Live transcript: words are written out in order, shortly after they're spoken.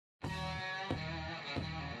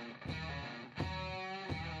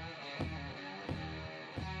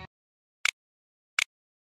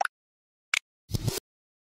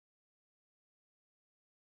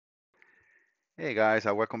Hey guys,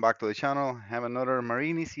 welcome back to the channel. Have another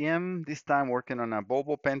Marine ECM, this time working on a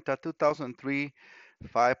Volvo Penta 2003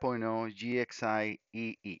 5.0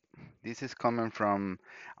 GXi-EE. This is coming from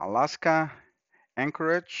Alaska,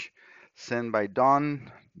 Anchorage, sent by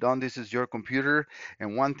Don. Don, this is your computer.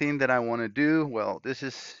 And one thing that I want to do, well, this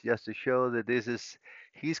is just to show that this is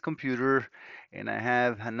his computer, and I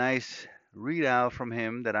have a nice readout from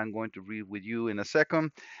him that I'm going to read with you in a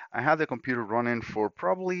second. I have the computer running for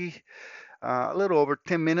probably a little over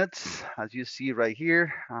 10 minutes, as you see right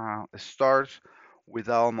here. It starts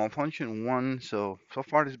without malfunction one, so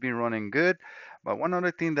far it's been running good. But one other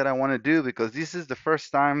thing that I want to do, because this is the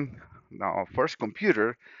first time, no, first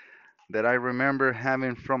computer that I remember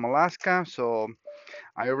having from Alaska, so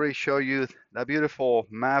I already show you that beautiful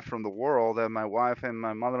map from the world that my wife and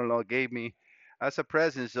my mother-in-law gave me as a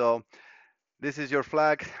present. So this is your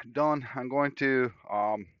flag, Don. I'm going to,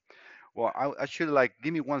 well, I should like,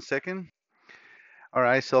 give me 1 second. All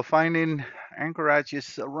right, so finding Anchorage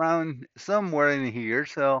is around somewhere in here.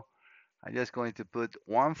 So I'm just going to put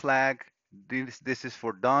one flag. This is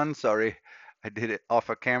for Don. Sorry, I did it off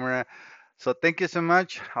a camera. So thank you so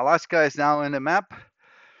much. Alaska is now in the map,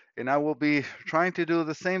 and I will be trying to do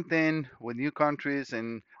the same thing with new countries.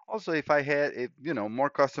 And also, if I had, if, more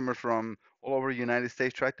customers from all over the United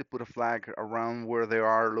States, try to put a flag around where they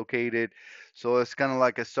are located. So it's kind of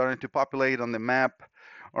like it's starting to populate on the map.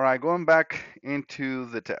 All right, going back into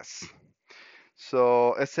the test.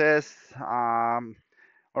 So it says, all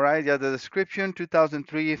right, yeah, the description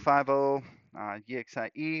 2003 50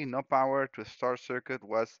 GXi-E, no power to start circuit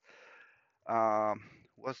um,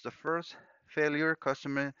 was the first failure.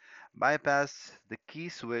 Customer bypassed the key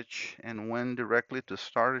switch and went directly to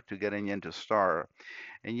starter to get engine to start.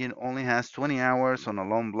 Engine only has 20 hours on a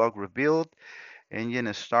long block rebuild. Engine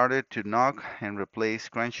is started to knock and replace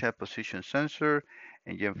crankshaft position sensor.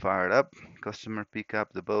 Engine fired up. Customer pick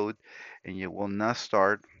up the boat. Engine will not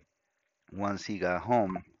start once he got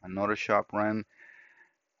home. Another shop ran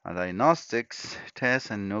a diagnostics test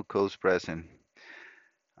and no codes present.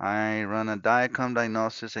 I run a diacom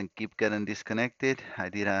diagnosis and keep getting disconnected. I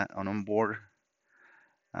did an onboard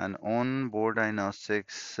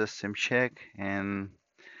diagnostics system check, and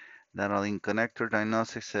that link connector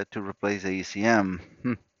diagnostics said to replace the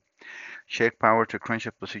ECM. Check power to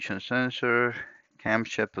crankshaft position sensor,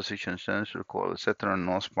 camshaft position sensor, coil, etc.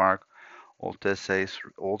 No spark. All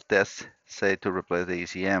tests say to replace the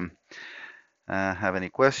ECM. Have any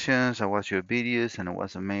questions? I watched your videos and I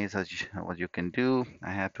was amazed at what you can do.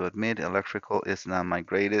 I have to admit, electrical is not my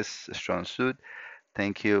greatest strong suit.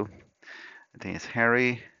 Thank you. I think it's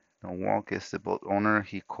Harry. Don't walk is the boat owner.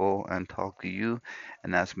 He called and talked to you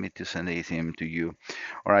and asked me to send the ACM to you.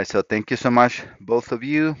 All right, so thank you so much, both of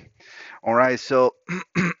you. All right, so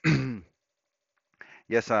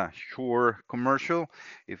yes, sure, commercial.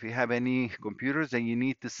 If you have any computers that you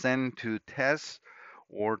need to send to test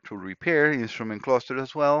or to repair, instrument cluster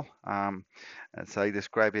as well. As I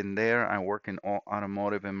described in there, I work in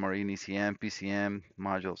automotive and marine ECM, PCM,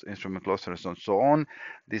 modules, instrument clusters, and so on.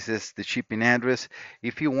 This is the shipping address.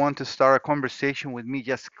 If you want to start a conversation with me,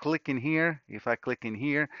 just click in here. If I click in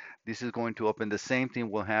here, this is going to open the same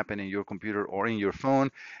thing will happen in your computer or in your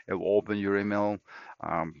phone. It will open your email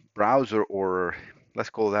browser, or let's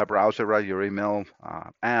call that browser, right? Your email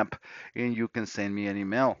app, and you can send me an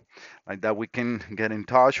email like that. We can get in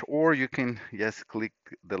touch, or you can just click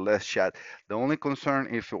the let's chat. The only concern,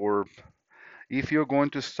 if you're going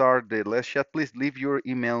to start the let's chat, please leave your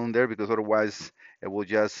email in there, because otherwise it will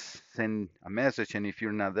just send a message, and if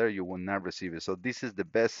you're not there, you will not receive it. So this is the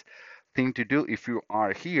best thing to do. If you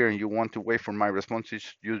are here and you want to wait for my responses,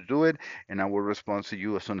 just do it, and I will respond to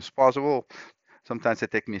you as soon as possible. Sometimes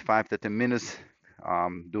it takes me 5 to 10 minutes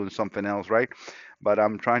doing something else, right? But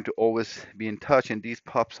I'm trying to always be in touch, and this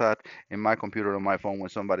pops up in my computer or my phone when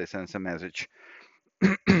somebody sends a message.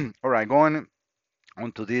 All right, going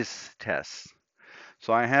on to this test.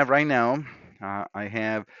 So I have right now, I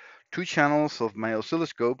have two channels of my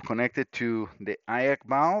oscilloscope connected to the IAC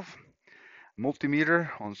valve, multimeter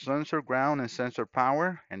on sensor ground and sensor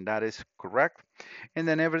power, and that is correct. And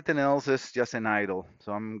then everything else is just an idle.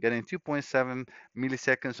 So I'm getting 2.7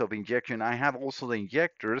 milliseconds of injection. I have also the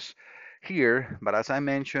injectors here, but as I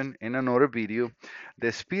mentioned in another video,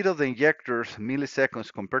 the speed of the injectors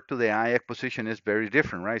milliseconds compared to the IAC position is very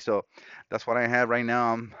different, right? So that's what I have right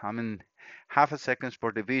now. I'm in half a second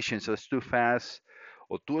per division, so it's too fast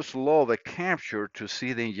or too slow the capture to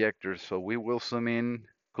see the injectors. So we will zoom in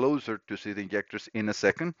closer to see the injectors in a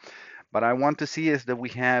second. But I want to see is that we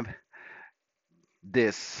have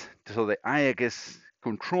this. So the IAC is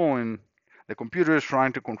controlling, the computer is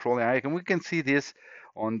trying to control the IAC, and we can see this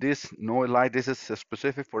On this noise light, this is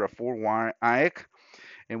specific for a 4-wire IEC,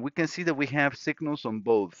 and we can see that we have signals on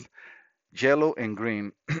both yellow and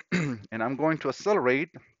green. And I'm going to accelerate,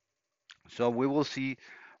 so we will see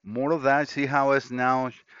more of that. See how it's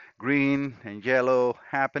now green and yellow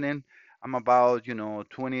happening. I'm about,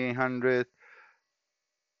 2800,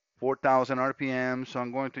 4000 RPM, so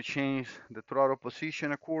I'm going to change the throttle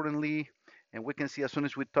position accordingly. And we can see as soon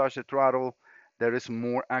as we touch the throttle, there is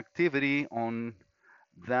more activity on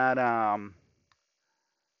that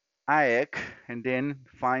IEC, and then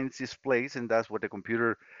finds this place, and that's what the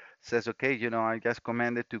computer says, okay, I just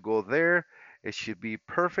commanded to go there. It should be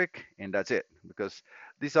perfect, and that's it. Because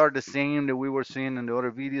these are the same that we were seeing in the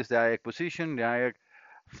other videos, the IEC position, the IEC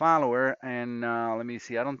follower, and let me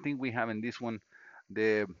see, I don't think we have in this one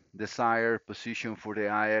the desired position for the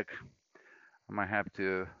IEC. I might have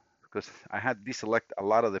to, because I had deselect a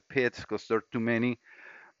lot of the pits because there are too many,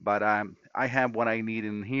 but I have what I need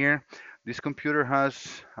in here. This computer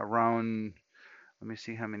has around, let me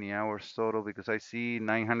see how many hours total, because I see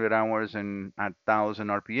 900 hours and 1,000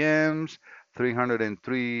 RPMs,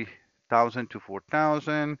 303,000 to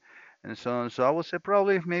 4,000, and so on. So I would say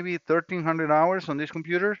probably maybe 1,300 hours on this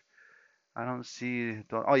computer. I don't see,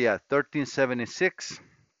 oh yeah, 1376.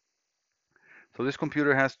 So this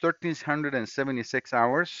computer has 1,376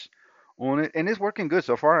 hours on it, and it's working good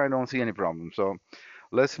so far. I don't see any problem. So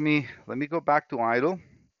let me go back to idle.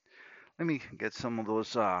 Let me get some of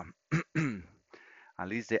those at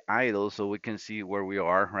least the idle so we can see where we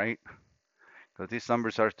are, right? Because these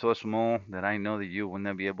numbers are so small that I know that you will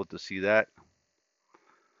not be able to see that.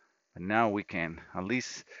 But now we can at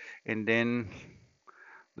least, and then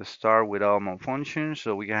let's start with all malfunctions.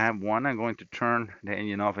 So we can have one. I'm going to turn the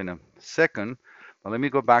engine off in a second. But let me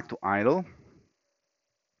go back to idle.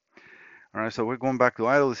 All right, so we're going back to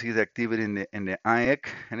idle to see the activity in the IEC,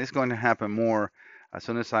 and it's going to happen more as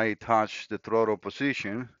soon as I touch the throttle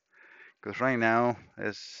position. Because right now,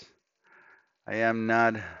 as I am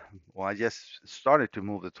not, well, I just started to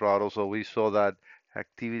move the throttle, so we saw that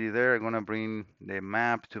activity there. I'm gonna bring the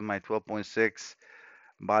map to my 12.6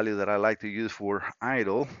 value that I like to use for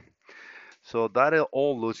idle. So that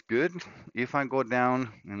all looks good. If I go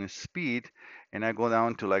down in the speed and I go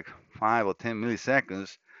down to like 5 or 10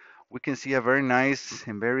 milliseconds, we can see a very nice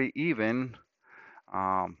and very even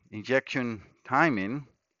injection timing.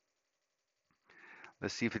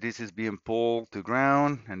 Let's see if this is being pulled to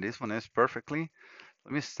ground, and this one is perfectly.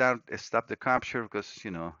 Let me stop the capture because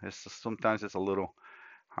sometimes it's a little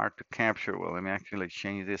hard to capture. Well, let me actually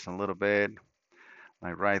change this a little bit,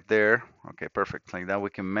 like right there. Okay, perfect. Like that we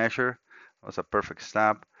can measure. That's a perfect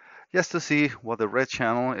stop. Just to see what the red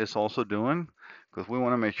channel is also doing, because we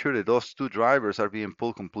want to make sure that those two drivers are being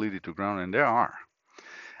pulled completely to ground, and they are.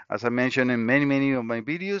 As I mentioned in many of my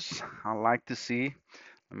videos, I like to see,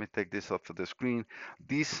 let me take this off of the screen,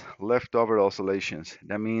 these leftover oscillations.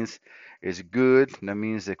 That means it's good. That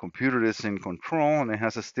means the computer is in control and it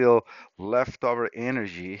has a still leftover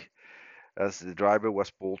energy as the driver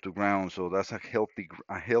was pulled to ground. So that's a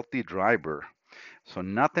healthy driver. So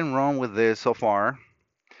nothing wrong with this so far.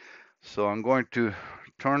 So I'm going to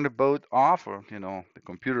turn the boat off, or the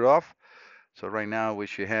computer off. So right now we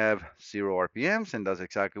should have 0 RPMs, and that's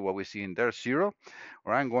exactly what we see in there, 0.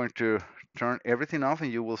 Or I'm going to turn everything off,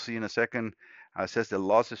 and you will see in a second it says the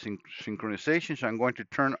losses in synchronization. So I'm going to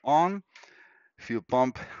turn on fuel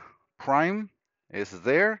pump prime is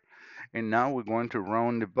there, and now we're going to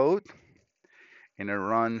run the boat, and it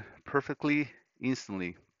run perfectly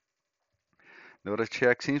instantly. The other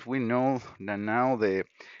check, since we know that now the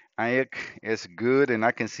IEC is good, and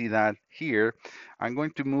I can see that here, I'm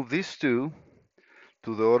going to move these two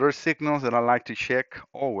to the other signals that I like to check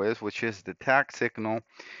always, which is the tag signal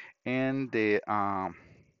and the,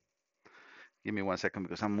 give me 1 second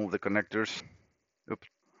because I moved the connectors. Oops.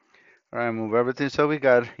 All right, move everything. So we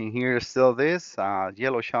got in here still this,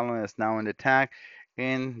 yellow channel is now in the tag,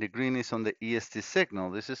 and the green is on the EST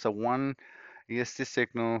signal. This is a one EST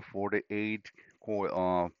signal for the 8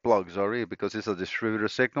 coil plugs already because it's a distributor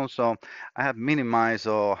signal. So I have minimized,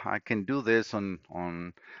 so I can do this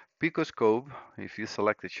on Picoscope. If you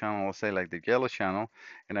select the channel, say like the yellow channel,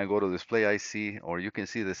 and I go to display IC, or you can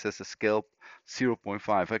see this says a scale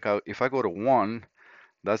 0.5. If I go to 1,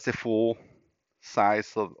 that's the full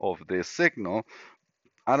size of the signal.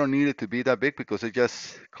 I don't need it to be that big because it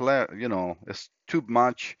just it's too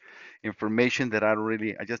much information that I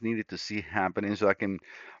just needed to see happening so I can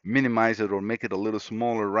minimize it or make it a little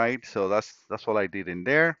smaller, right? So that's what I did in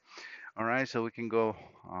there. All right, so we can go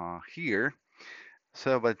here.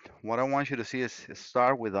 So, but what I want you to see is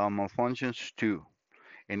start with malfunctions 2.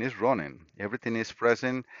 and it's running. Everything is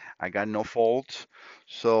present. I got no faults.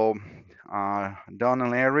 So, Don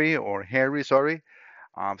and Larry, or Harry, sorry.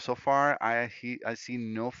 So far, I see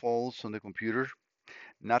no faults on the computer.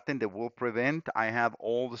 Nothing that will prevent. I have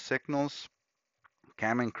all the signals,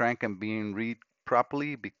 cam and crank, and being read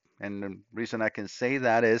properly. And the reason I can say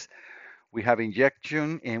that is we have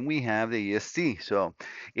injection and we have the EST. So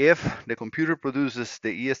if the computer produces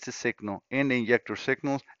the EST signal and the injector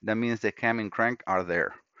signals, that means the cam and crank are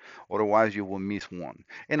there. Otherwise, you will miss one.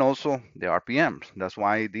 And also the RPMs. That's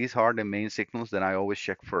why these are the main signals that I always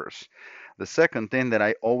check first. The second thing that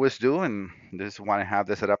I always do, and this is why I have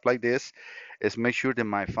this set up like this, is make sure that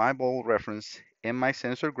my 5-volt reference and my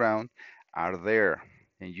sensor ground are there.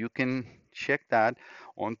 And you can check that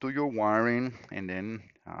onto your wiring and then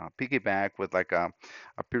piggyback with like a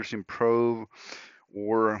piercing probe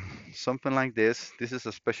or something like this. This is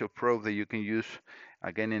a special probe that you can use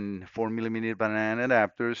again in 4 millimeter banana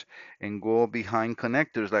adapters and go behind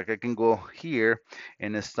connectors. Like I can go here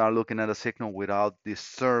and start looking at a signal without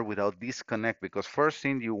disturb, without disconnect. Because first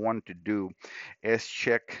thing you want to do is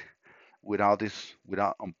check without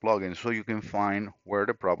unplugging, so you can find where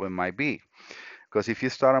the problem might be. Because if you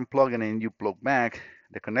start unplugging and you plug back,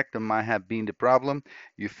 the connector might have been the problem.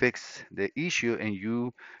 You fix the issue and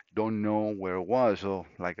you don't know where it was. So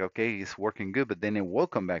like, okay, it's working good, but then it will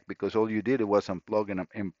come back because all you did was unplug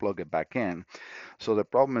and plug it back in. So the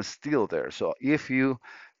problem is still there. So if you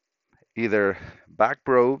either back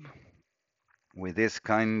probe with this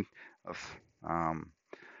kind of um,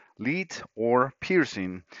 lead or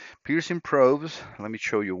piercing probes, let me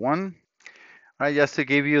show you one. All right, just to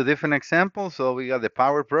give you a different example, so we got the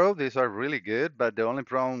power probe. These are really good, but the only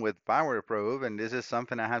problem with power probe, and this is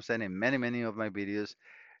something I have said in many of my videos,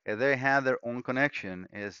 is they have their own connection.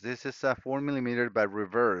 Is this is a 4 millimeter but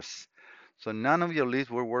reverse. So none of your leads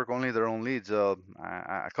will work only their own leads. So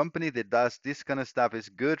a company that does this kind of stuff is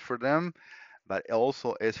good for them, but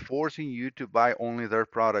also is forcing you to buy only their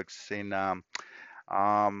products in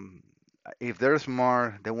um, if there's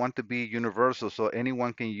more, they want to be universal, so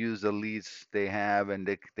anyone can use the leads they have and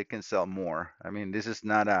they can sell more. I mean, this is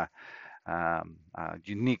not a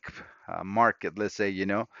unique market, let's say, you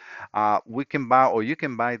know. We can buy, or you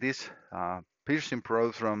can buy these piercing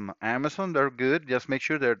probes from Amazon. They're good. Just make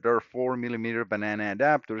sure that they're 4 millimeter banana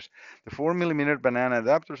adapters. The 4 millimeter banana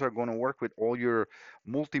adapters are going to work with all your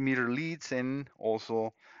multimeter leads and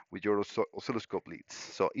also with your oscilloscope leads.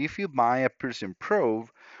 So if you buy a piercing probe,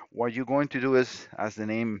 what you're going to do is, as the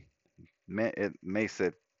name it makes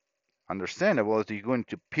it understandable, is you're going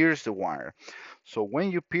to pierce the wire. So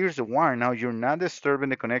when you pierce the wire, now you're not disturbing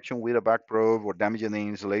the connection with a back probe or damaging the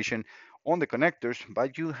insulation on the connectors,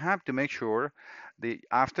 but you have to make sure that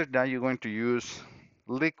after that you're going to use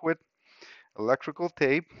liquid electrical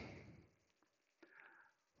tape.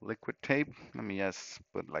 Liquid tape. Let me just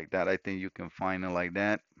put it like that. I think you can find it like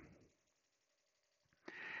that.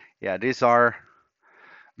 Yeah, these are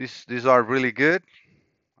really good.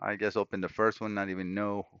 I just opened the first one, not even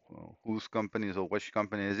know whose company or which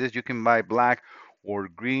company is this. You can buy black or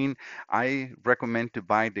green. I recommend to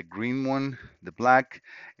buy the green one. The black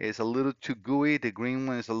is a little too gooey. The green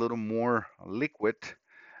one is a little more liquid.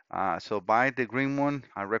 So buy the green one.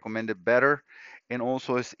 I recommend it better. And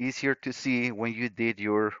also it's easier to see when you did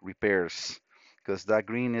your repairs because that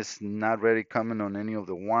green is not very common on any of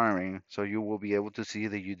the wiring. So you will be able to see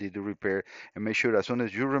that you did the repair and make sure as soon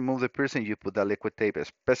as you remove the piercing, you put that liquid tape,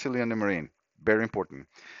 especially on the Marine. Very important.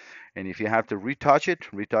 And if you have to retouch it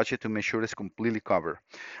to make sure it's completely covered.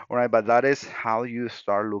 All right, but that is how you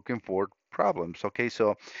start looking for problems. Okay,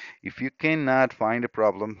 so if you cannot find a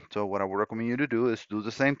problem, so what I would recommend you to do is do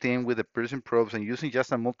the same thing with the piercing probes and using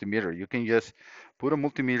just a multimeter. You can just put a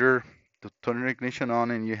multimeter to turn the ignition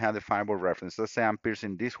on and you have the 5-volt reference. Let's say I'm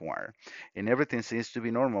piercing this wire and everything seems to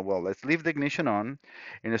be normal. Well, let's leave the ignition on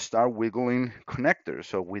and start wiggling connectors.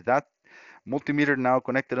 So with that multimeter now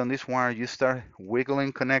connected on this wire, you start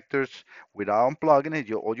wiggling connectors without unplugging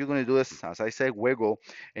it. All you're going to do is, as I say, wiggle,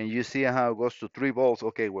 and you see how it goes to 3 volts.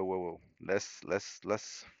 Okay, whoa.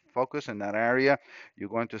 Let's focus in that area. You're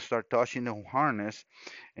going to start touching the harness,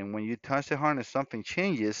 and when you touch the harness, something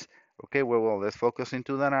changes. Okay, well, let's focus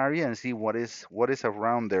into that area and see what is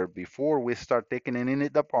around there before we start taking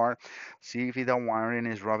it apart. See if the wiring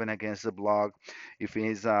is rubbing against the block, if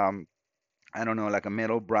it's I don't know, like a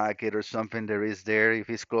metal bracket or something there is there. If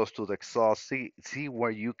it's close to the exhaust, see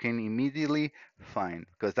where you can immediately find,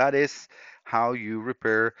 because that is how you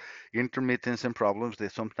repair intermittents and problems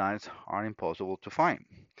that sometimes are impossible to find.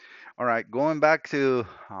 All right, going back to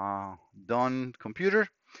Don computer.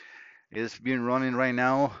 It's been running right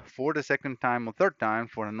now for the second time or third time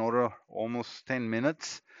for another almost 10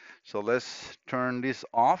 minutes. So let's turn this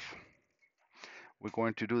off. We're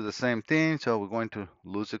going to do the same thing. So we're going to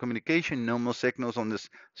lose the communication. No more signals on this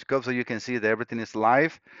scope, so you can see that everything is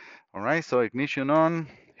live. All right, so ignition on,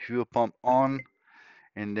 fuel pump on,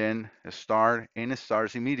 and then start, and it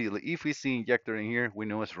starts immediately. If we see injector in here, we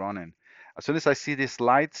know it's running. As soon as I see these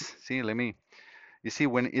lights, see, you see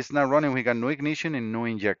when it's not running, we got no ignition and no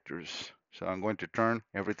injectors. So I'm going to turn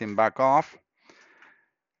everything back off,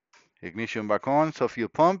 ignition back on, so fuel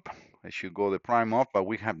pump, I should go the prime off, but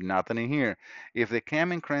we have nothing in here. If the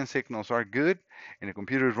cam and crank signals are good and the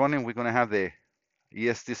computer is running, we're gonna have the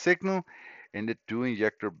EST signal and the two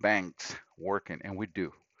injector banks working, and we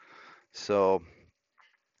do. So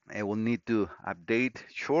I will need to update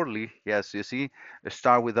shortly. Yes, you see,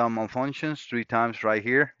 start without malfunctions 3 times right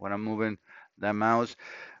here when I'm moving the mouse,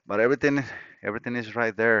 but everything is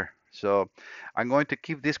right there. So I'm going to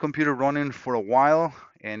keep this computer running for a while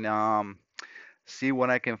and see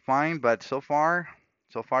what I can find. But so far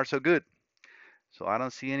so good. So I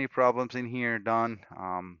don't see any problems in here, Don.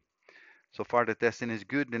 So far the testing is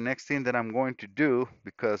good. The next thing that I'm going to do,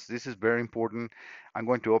 because this is very important, I'm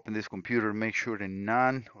going to open this computer, make sure that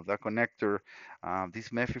none of the connector, these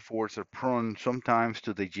MEFI4s are prone sometimes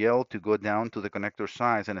to the gel to go down to the connector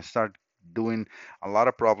size and start doing a lot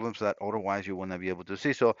of problems that otherwise you will not be able to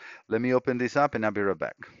see. So let me open this up and I'll be right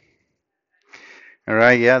back. All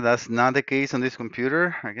right, yeah, that's not the case on this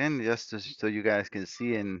computer. Again, just so you guys can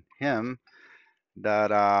see in him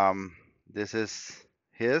that this is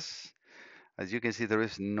his. As you can see, there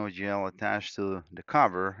is no gel attached to the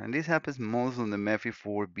cover, and this happens most on the MEFI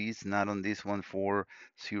 4Bs, not on this one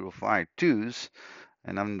 4052s.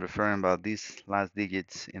 And I'm referring about these last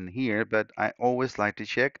digits in here, but I always like to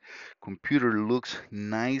check. Computer looks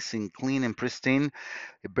nice and clean and pristine.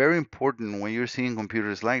 Very important when you're seeing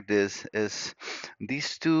computers like this is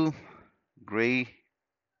these two gray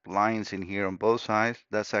lines in here on both sides.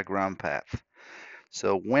 That's a ground path.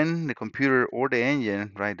 So when the computer or the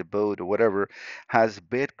engine, right, the boat or whatever, has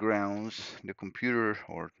bed grounds, the computer,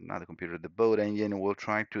 or not the computer, the boat engine will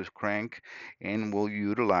try to crank and will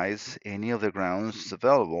utilize any of the grounds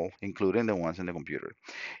available, including the ones in the computer.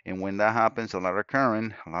 And when that happens, a lot of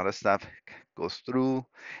current, a lot of stuff goes through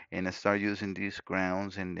and it start using these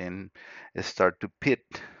grounds and then it start to pit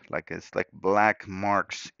like it's like black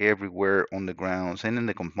marks everywhere on the grounds and in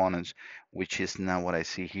the components, which is not what I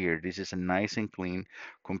see here. This is a nice and clean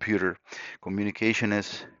computer. Communication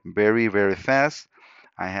is very, very fast.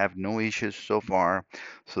 I have no issues so far.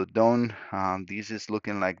 So don't, this is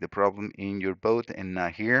looking like the problem in your boat and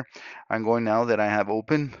not here. I'm going now that I have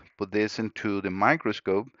opened, put this into the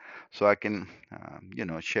microscope so I can,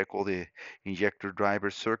 check all the injector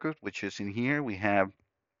driver circuit, which is in here. We have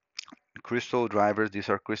crystal drivers. These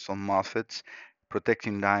are crystal MOSFETs,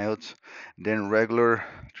 protecting diodes, then regular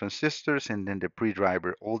transistors, and then the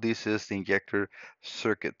pre-driver. All this is the injector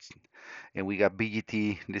circuits. And we got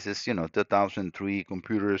BGT. This is, 2003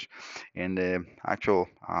 computers and the actual,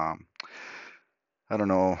 I don't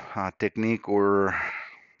know, technique or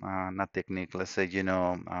not technique, let's say,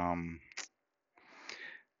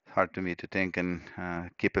 hard to me to think and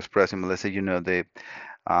keep expressing, but let's say,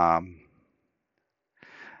 um,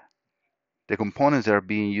 the components that are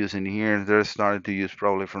being used in here, they're started to use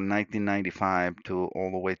probably from 1995 to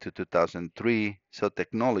all the way to 2003. So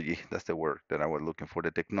technology, that's the word that I was looking for.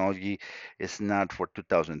 The technology is not for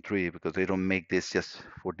 2003 because they don't make this just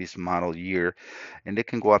for this model year. And they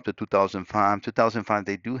can go up to 2005. 2005,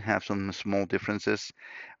 they do have some small differences,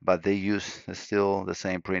 but they use still the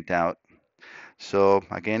same printout. So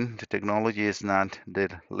again, the technology is not the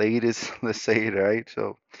latest, let's say, right?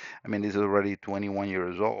 So, I mean, this is already 21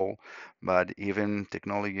 years old, but even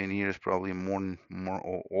technology in here is probably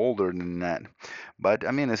older than that. But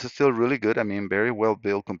I mean, it's still really good. I mean, very well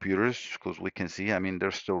built computers because we can see, I mean, they're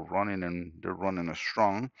still running and they're running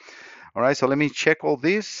strong. All right, so let me check all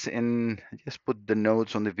this and just put the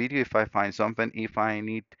notes on the video if I find something. If I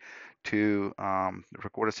need to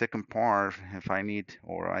record a second part, if I need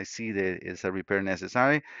or I see that it's a repair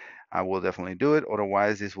necessary, I will definitely do it.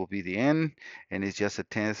 Otherwise, this will be the end, and it's just a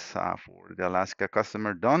test for the Alaska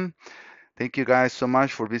customer done. Thank you guys so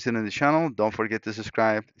much for visiting the channel. Don't forget to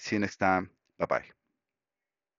subscribe. See you next time. Bye bye.